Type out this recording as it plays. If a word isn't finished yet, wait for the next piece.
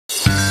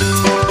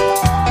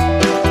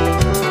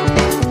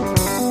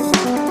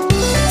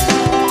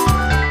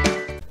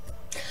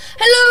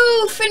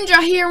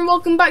here and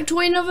welcome back to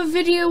another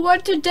video where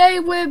today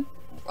we're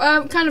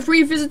kind of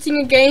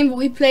revisiting a game that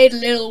we played a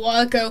little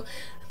while ago,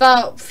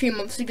 about a few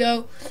months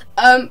ago.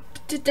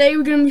 Today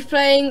we're going to be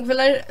playing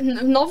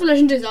not the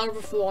Legend of Zelda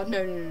before,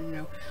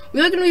 no.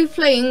 We're going to be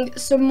playing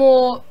some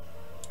more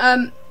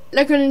Lego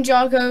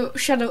Ninjago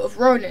Shadow of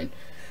Ronin.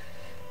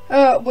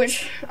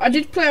 Which I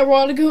did play a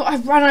while ago.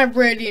 I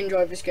really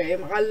enjoyed this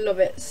game. I love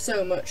it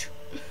so much.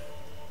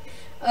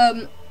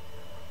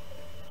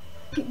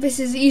 This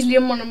is easily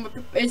in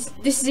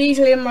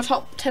my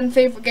top 10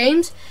 favorite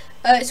games.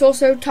 It's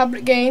also a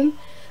tablet game.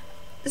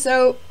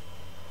 So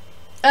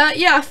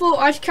yeah, I thought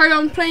I'd carry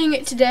on playing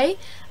it today.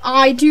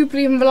 I do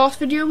believe in the last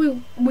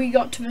video we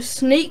got to the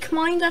snake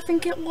mine, I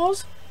think it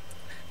was.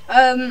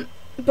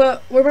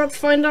 But we're about to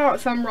find out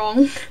if I'm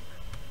wrong.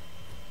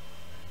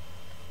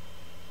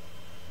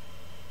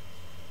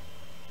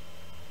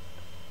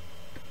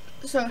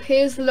 So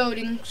here's the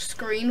loading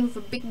screen with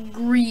a big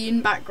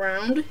green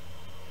background.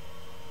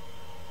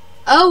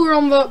 Oh, we're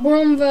on the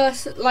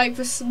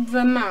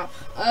map.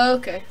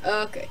 Okay.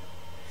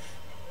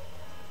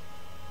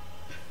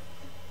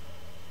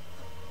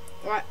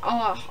 Right.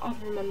 I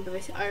remember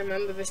this. I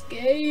remember this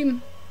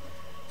game.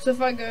 So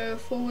if I go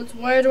forwards,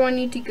 where do I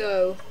need to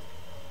go?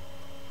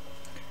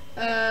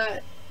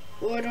 Where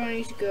do I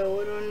need to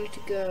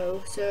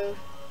go? So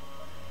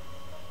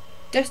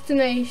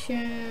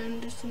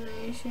destination.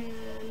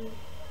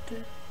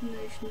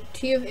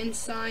 T of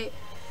insight.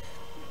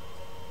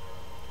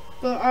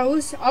 But I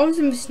was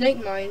in the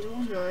snake mines,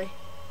 wasn't I?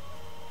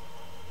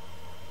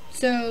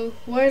 So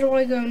where do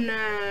I go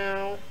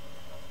now?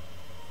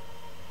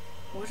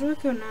 I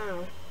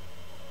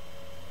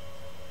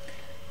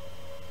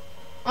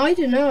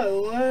don't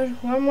know.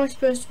 Where am I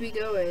supposed to be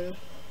going?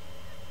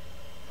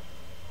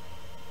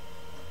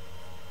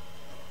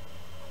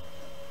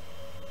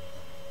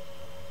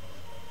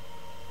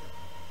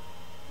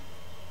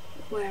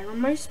 Where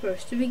am I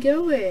supposed to be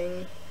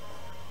going?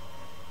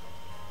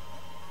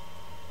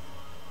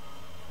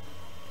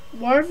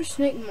 Where are the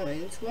snake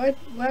mines? Where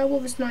were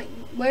the snake?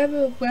 Where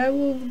were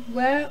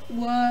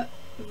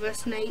the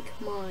snake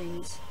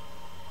mines?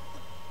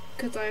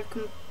 Because I have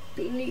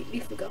completely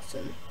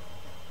forgotten.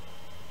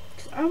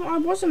 I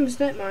was in the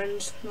snake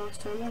mines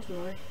last time, wasn't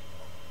I?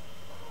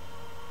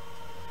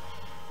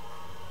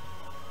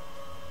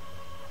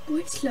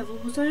 Which level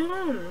was I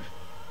on?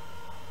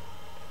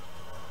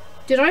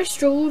 Did I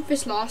struggle with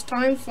this last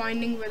time,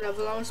 finding the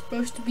level I was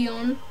supposed to be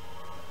on?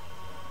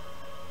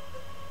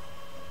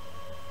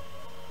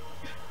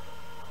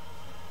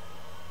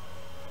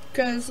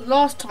 Because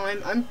last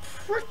time, I'm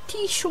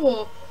pretty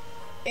sure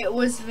it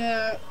was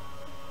the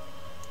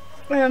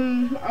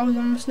I was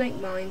on the snake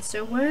mines.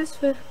 So where's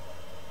the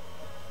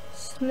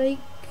snake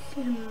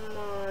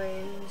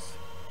mines?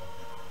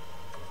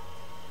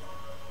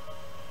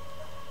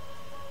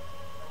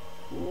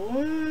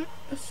 What?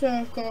 So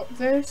I've got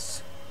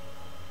this,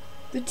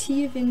 the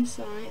T of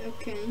insight.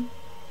 Okay.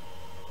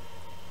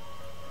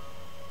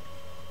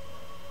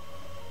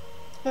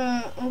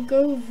 I'll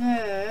go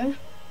there.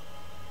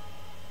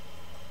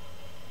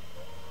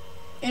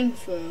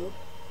 Info.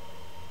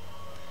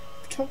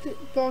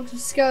 Toxic box of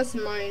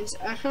skeleton mines.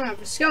 Aha,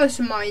 the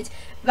skeleton mines.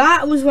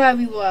 That was where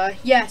we were.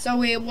 Yes. Oh,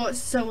 we what?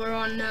 So we're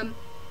on.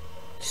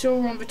 So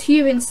we're on the T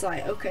of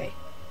insight. Okay.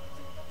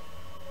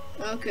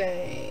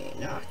 Okay.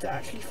 Now I have to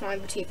actually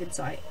find the T of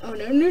insight. Oh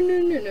no.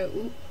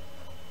 Ooh.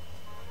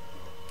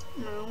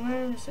 No,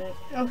 where is it?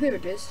 Oh, here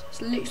it is.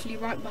 It's literally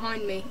right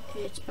behind me.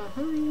 It's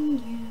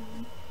behind you.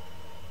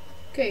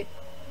 Okay.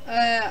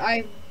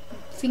 I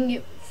think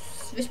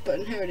it's this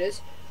button. Here it is.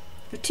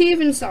 The T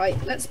of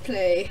insight. Let's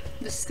play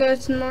the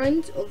skeleton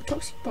mines or the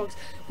toxic box.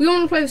 We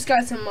want to play the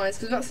skeleton mines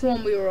because that's the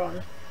one we were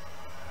on.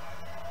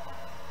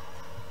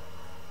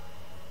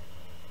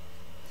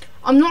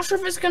 I'm not sure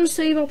if it's going to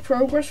save our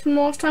progress from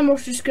last time or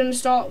if it's just going to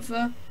start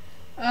the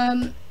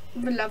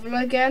level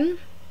again.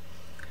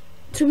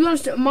 To be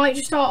honest, it might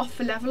just start off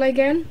the level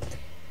again.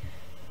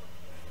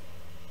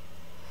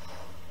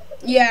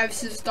 Yeah,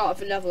 this is the start of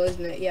the level,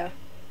 isn't it? Yeah.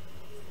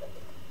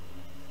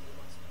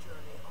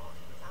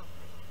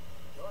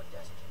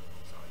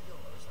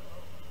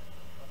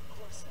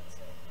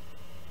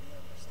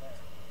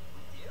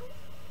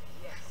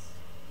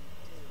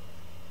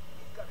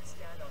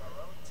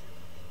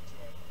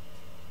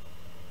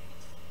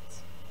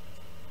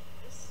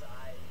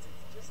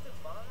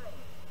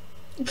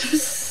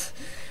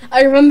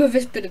 I remember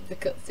this bit of the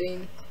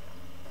cutscene.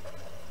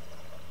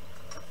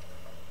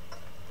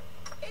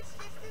 It's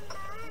just a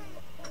line.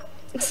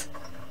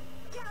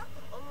 Yeah,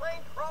 a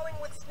lane crawling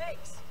with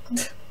snakes.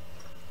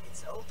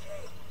 It's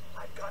okay.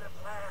 I've got a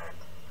plan.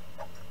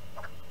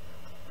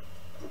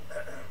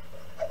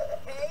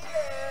 Hey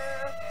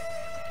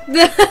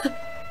there.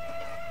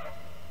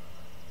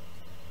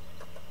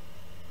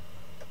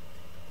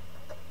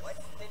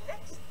 What's the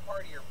next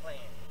part of your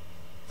plan?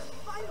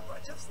 Fight a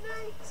bunch of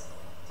snakes.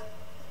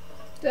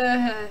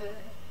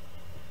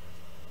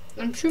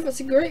 I'm sure that's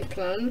a great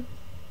plan,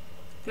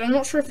 but I'm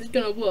not sure if it's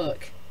gonna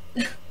work.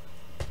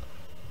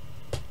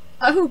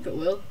 I hope it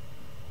will.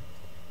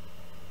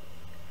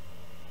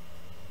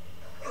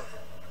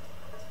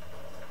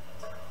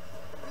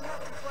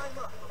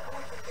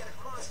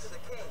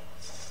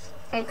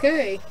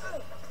 Okay.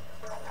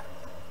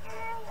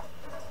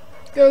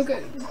 Go,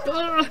 go.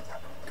 Ah,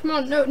 come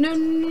on, no, no,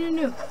 no, no,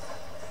 no.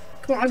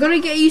 Come on, I gotta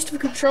get used to the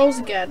controls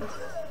again.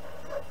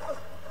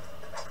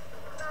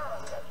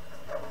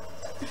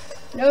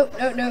 No,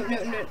 no, no,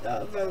 no, no.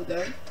 Oh, there we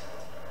go.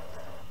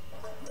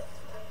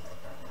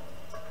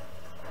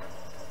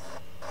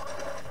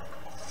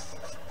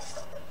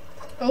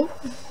 Oh,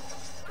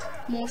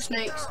 more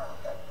snakes.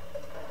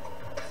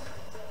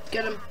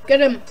 Get him,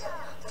 get him.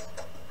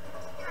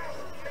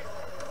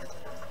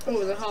 Oh,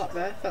 there's a heart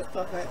there. That's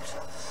perfect.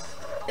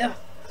 Yeah.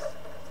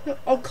 No,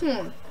 oh, come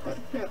on.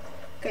 No.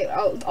 Okay,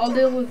 I'll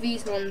deal with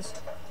these ones.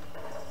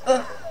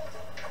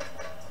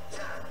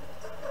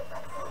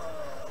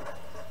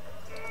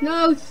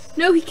 No,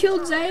 no, he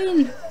killed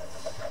Zane.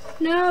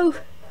 No.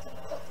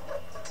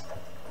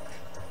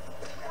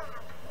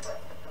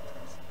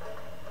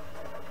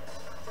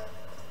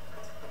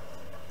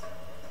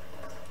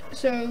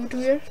 So, do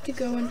we have to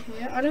go in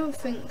here? I don't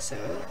think so.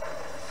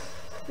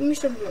 Let me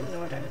just have a look.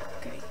 No, I don't.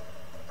 Okay.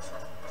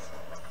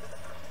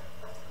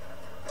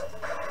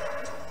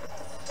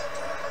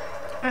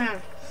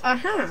 Ah.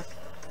 Aha.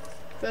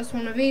 First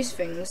one of these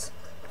things.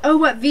 Oh,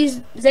 what?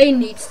 Zane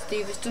needs to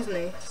do this, doesn't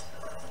he?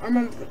 I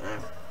remember that now.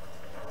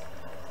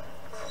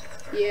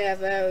 Yeah,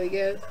 there we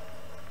go.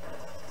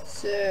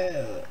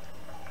 So.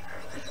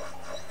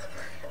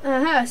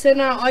 Aha. So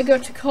now I go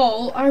to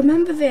Cole. I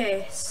remember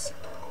this.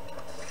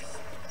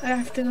 I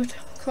have to go to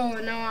Cole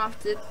and now I have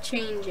to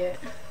change it.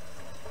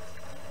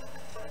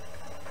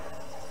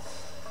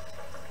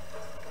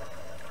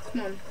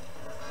 Come on.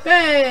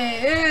 Hey,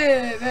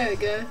 hey, there we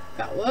go.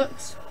 That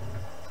works.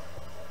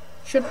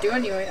 Should do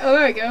anyway. Oh,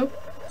 there we go.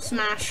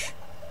 Smash.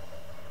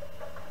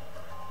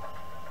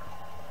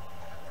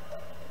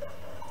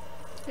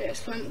 Yeah,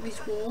 let's climb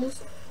these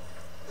walls.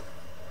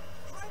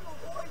 Try to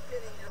avoid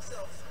getting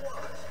yourself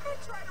squashed. And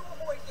try to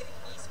avoid getting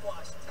me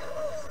squashed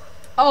too.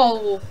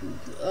 Oh,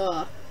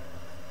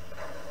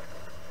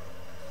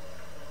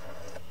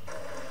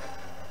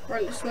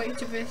 Right, let's wait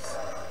for this.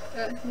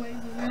 Wait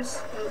for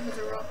this. Oh, there's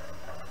a rock.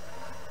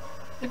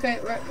 Okay,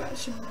 right, that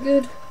should be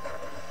good.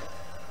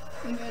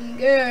 And then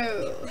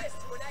go. This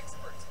to an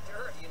expert,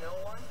 sir. You know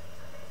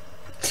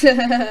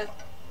one?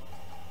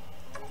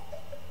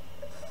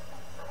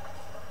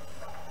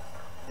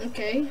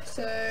 Okay,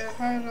 so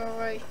how do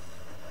I...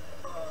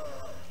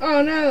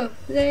 Oh no,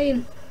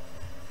 Zane.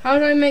 How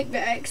do I make the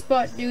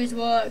expert do his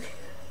work?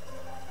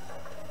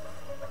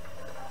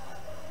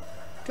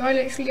 Do I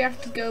literally have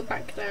to go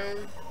back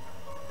down?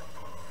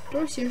 Do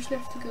I seriously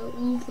have to go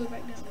all the way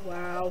back down?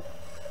 Wow.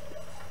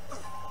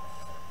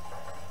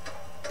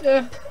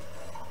 Alright,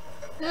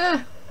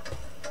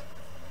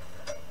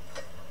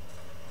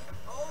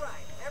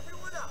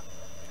 everyone up.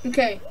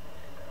 Okay.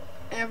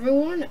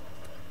 Everyone.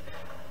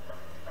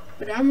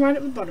 But I'm right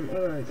at the bottom.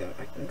 Oh, there we go.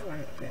 I can climb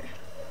up here.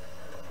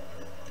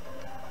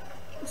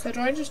 So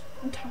do I just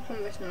tap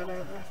on this now? I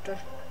don't have to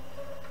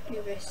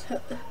do this.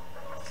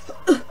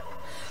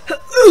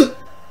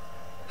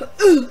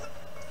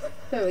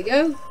 There we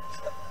go.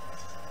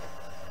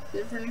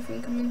 Is there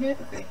anything coming here?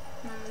 Okay.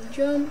 And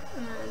jump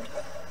and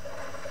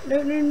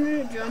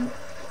no, jump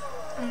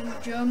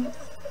and jump.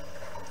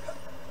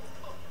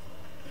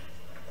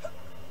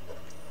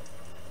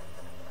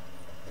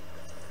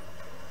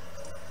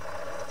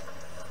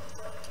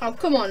 Oh,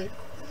 come on.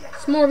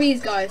 It's more of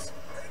these guys.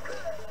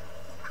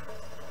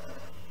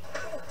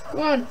 Come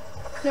on.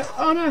 No,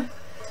 oh no.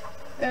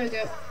 There we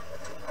go.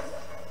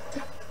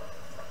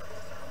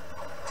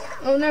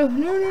 Oh no,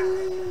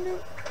 no.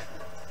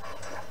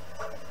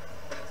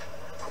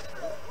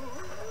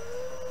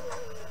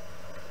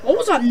 What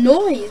was that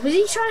noise? Was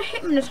he trying to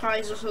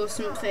hypnotize us or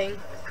something?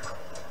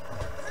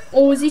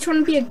 Or was he trying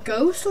to be a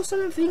ghost or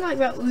something like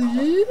that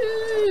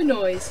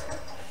noise?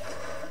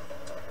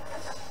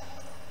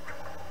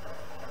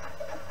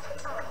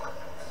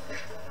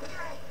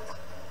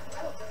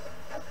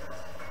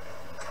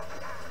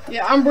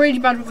 Yeah, I'm really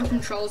bad with the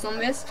controls on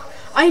this.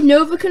 I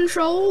know the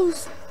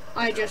controls.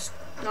 I just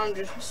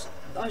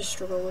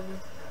struggle with them.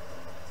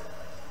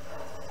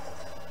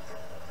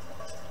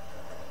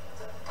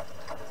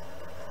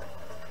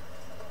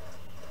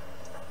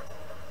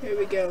 Here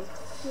we go.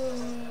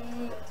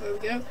 There we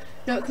go.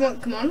 No,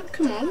 come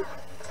on.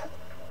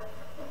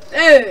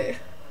 Hey!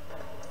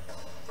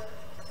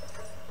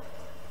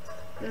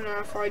 Now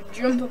if I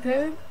jump up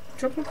here.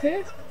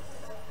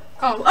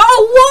 Oh,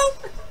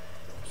 what?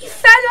 He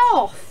fell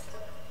off!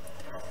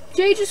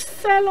 Jay just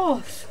fell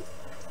off.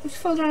 He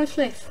just fell down a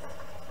cliff.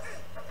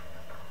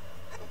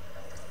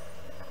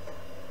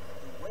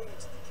 The way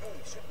into the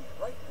cave should be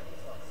right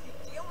beneath our feet.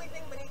 The only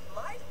thing beneath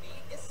my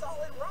feet is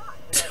solid rock.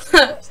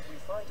 Next we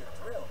find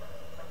a drill.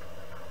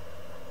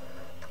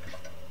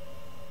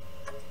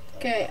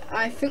 Okay,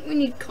 I think we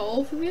need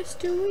coal for this,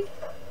 do we?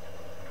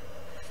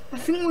 I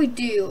think we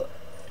do.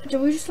 Do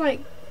we just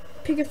like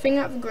pick a thing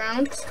out of the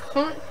ground? Cause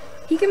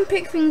he can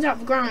pick things out of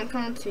the ground,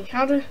 can't he?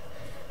 How do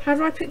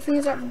I pick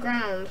things out of the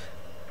ground?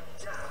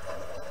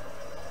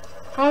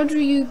 How do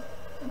you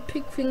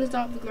pick things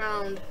out of the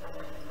ground?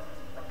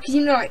 Because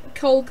you know, like,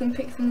 coal can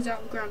pick things out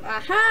of the ground.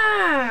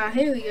 Aha!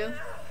 Here we go.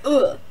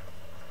 Ugh.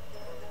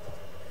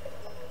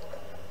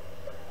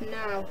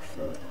 Now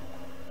for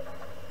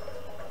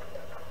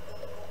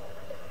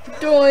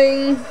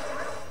doing.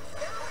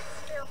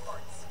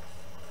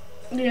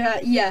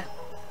 Yeah.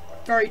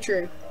 Very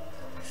true.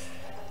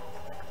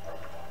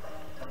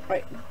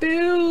 Right,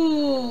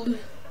 build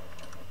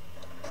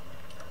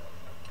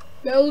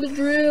a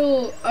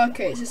drill.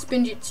 Okay, it's a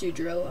Spinjitzu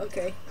drill.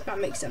 Okay, that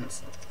makes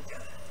sense.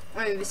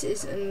 I mean, this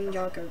is a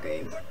Ninjago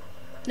game.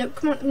 No,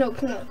 come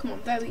on,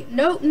 very,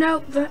 no,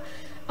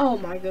 oh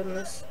my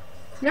goodness.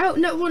 No,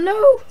 well,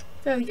 no.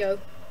 There we go.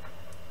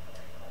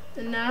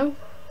 And now,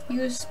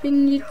 use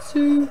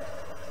Spinjitzu.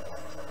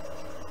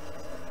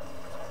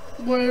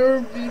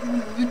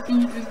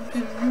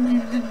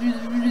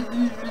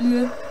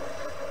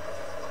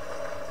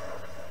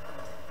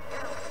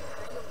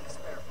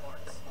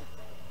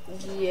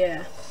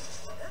 Yeah.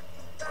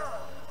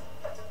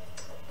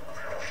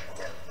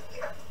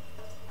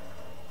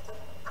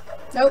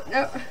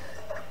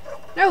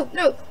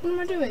 No, what am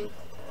I doing?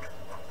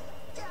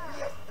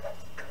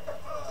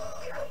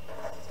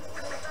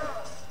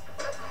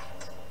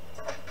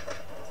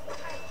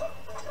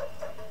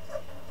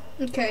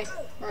 Okay,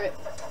 right.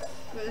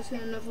 There's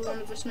another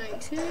one of the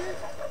snakes here.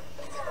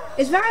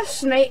 Is that a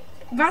snake?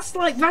 That's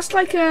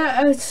like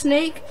a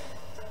snake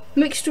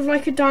mixed with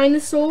like a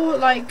dinosaur,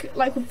 like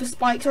with the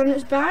spikes on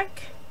its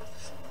back.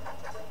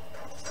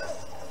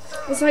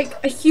 It's like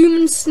a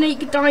human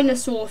snake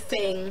dinosaur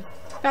thing.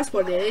 That's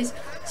what it is.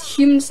 It's a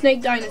human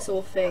snake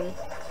dinosaur thing.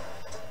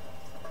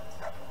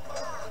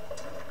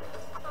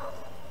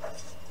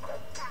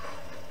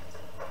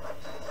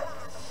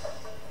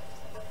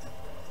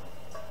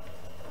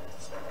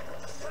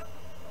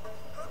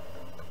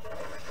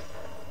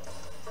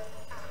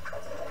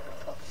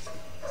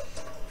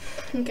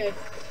 Okay.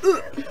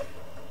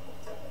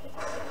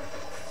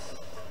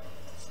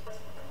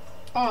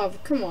 Oh,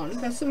 come on.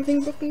 There's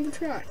something blocking the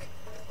track.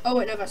 Oh,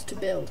 wait, no, that's to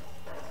build.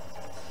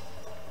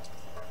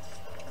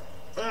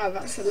 Ah,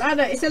 that's a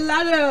ladder. It's a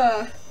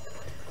ladder!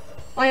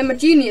 I am a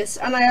genius,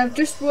 and I have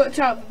just worked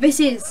out this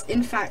is,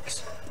 in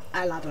fact,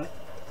 a ladder.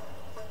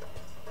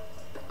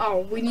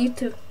 Oh, we need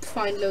to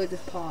find loads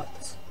of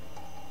parts.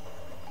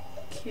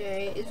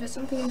 Okay, is there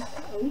something?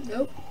 Oh,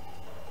 nope.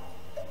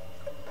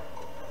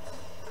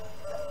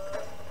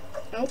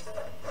 Nope.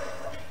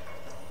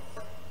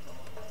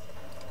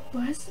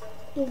 Where's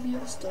all the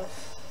other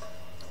stuff?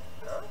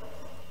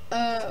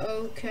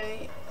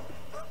 Okay.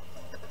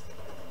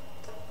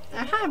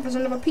 Aha, there's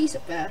another piece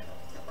up there.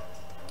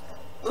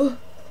 Ugh.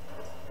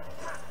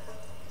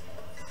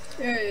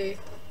 Hey.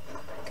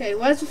 Okay,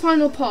 where's the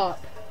final part?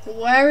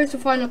 Where is the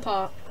final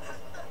part?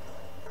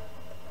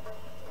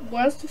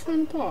 Where's the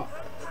final part?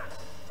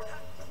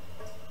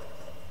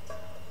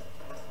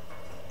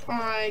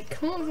 I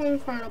can't find the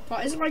final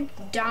part. Is it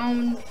like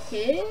down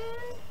here?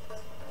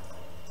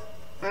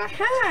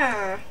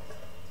 Aha!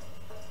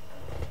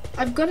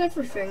 I've got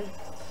everything.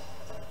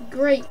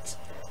 Great.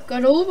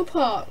 Got all the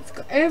parts.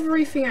 Got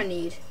everything I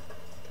need.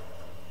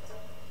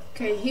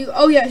 Okay,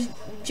 oh yeah,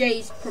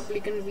 Jay's probably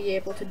going to be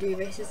able to do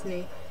this, isn't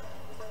he?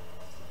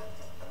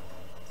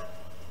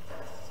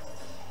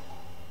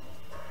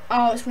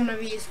 Oh, it's one of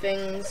these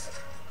things.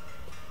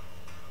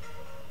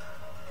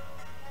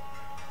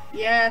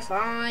 Yes,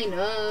 I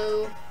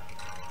know.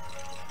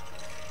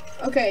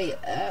 Okay,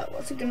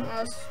 what's it gonna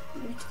ask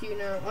me to do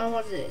now? Oh,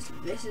 what is it? It's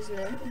this, isn't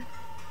it?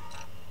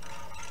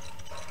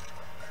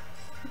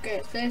 Okay,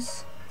 it's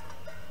this.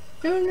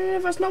 No,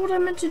 that's not what I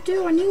meant to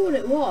do. I knew what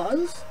it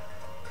was.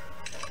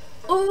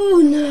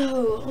 Oh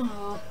no!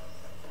 Oh.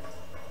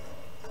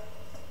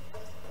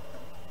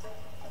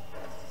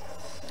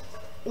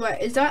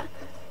 Wait, is that?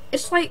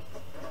 It's like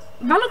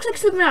that looks like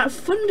something out of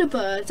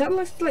Thunderbirds. That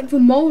looks like the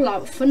mole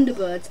out of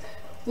Thunderbirds.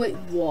 Wait,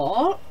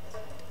 what?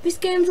 This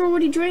game's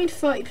already drained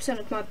 30%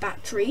 of my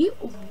battery.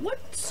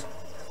 What?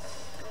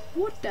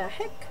 What the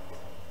heck?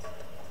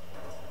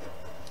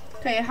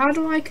 Okay, how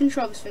do I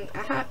control this thing?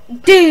 Aha!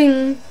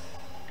 Ding!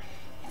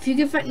 If you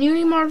give that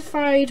newly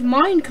modified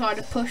minecart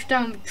a push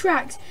down the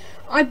tracks,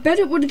 I bet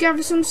it would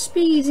gather some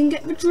speed and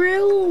get the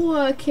drill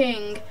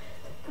working.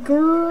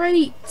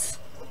 Great!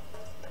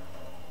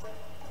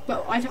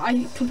 Well,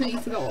 I completely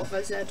forgot what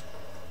I said.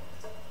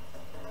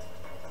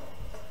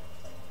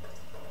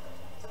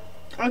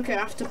 Okay, I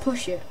have to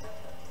push it.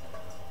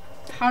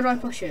 How do I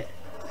push it?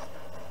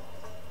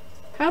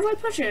 How do I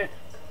push it?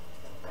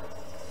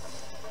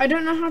 I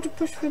don't know how to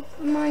push the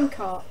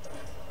minecart.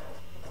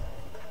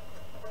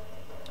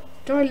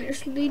 Do I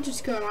literally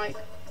just go like,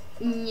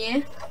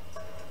 yeah?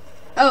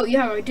 Oh,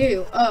 yeah, I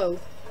do. Oh,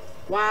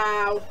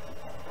 wow.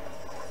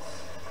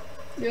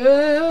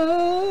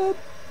 Yeah.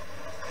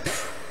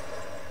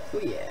 Oh,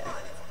 yeah.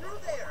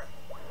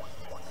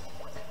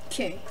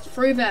 Okay, it's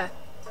through there.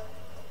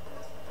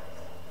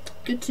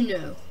 Good to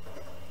know.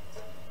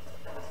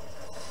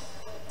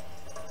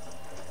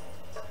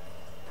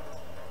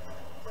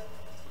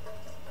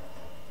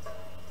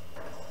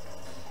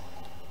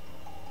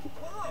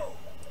 Whoa!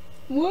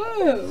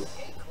 Whoa!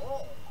 Hey,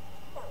 Cole.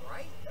 All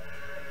right.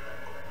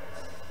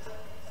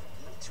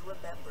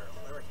 remember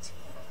we're a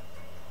team.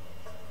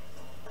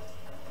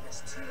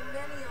 There's too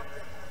many of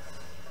them.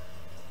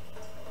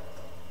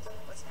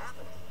 What's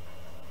happening?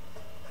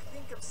 I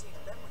think I'm seeing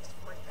memories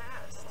from my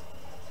past.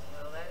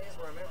 Well, that is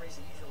where memories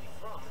are usually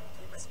from.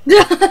 It must be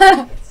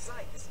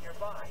sight is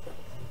nearby.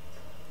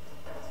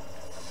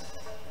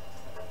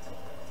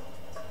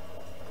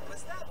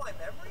 Was that my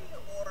memory,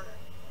 or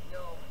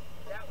no?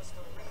 That was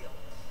for real.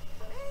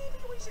 Maybe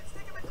we should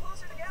stick them in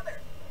closer together.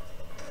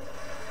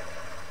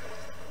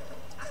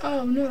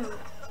 Oh no.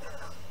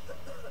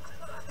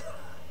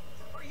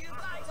 Are you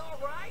guys all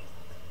right?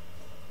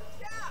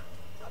 Yeah.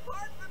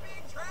 Apart from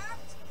being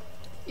trapped.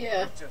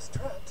 Yeah. Just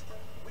trapped.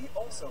 We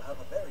also have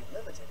a very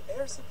limited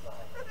air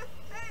supply.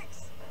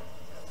 Thanks.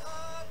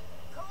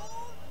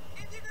 Cole,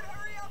 if you could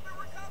hurry up and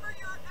recover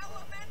your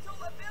elemental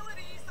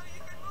abilities so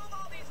you can move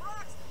all these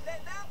rocks,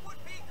 then that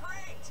would be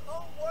great.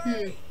 Don't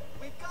worry.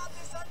 We've got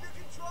this under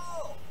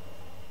control.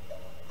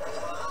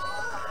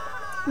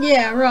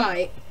 Yeah,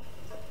 right.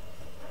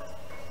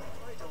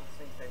 I don't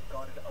think they've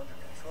got it under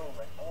control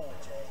at all,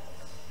 Jay.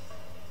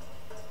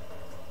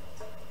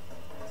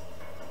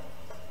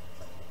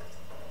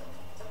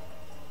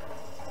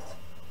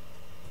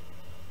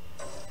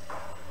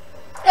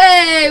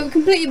 Hey, we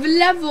completed the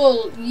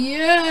level.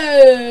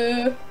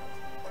 Yeah.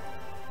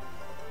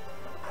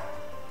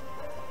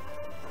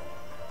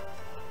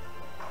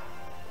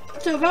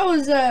 So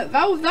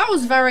that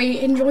was very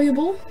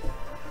enjoyable.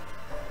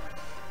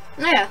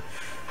 Yeah.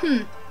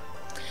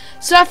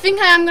 So I think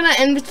I am gonna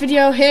end this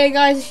video here,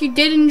 guys. If you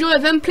did enjoy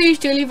it, then please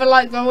do leave a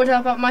like. That would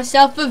help out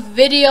myself, the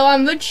video,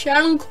 and the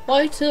channel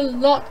quite a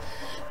lot.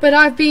 But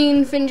I've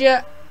been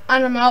Finja,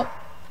 and I'm out.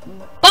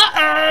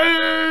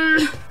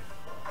 Bye.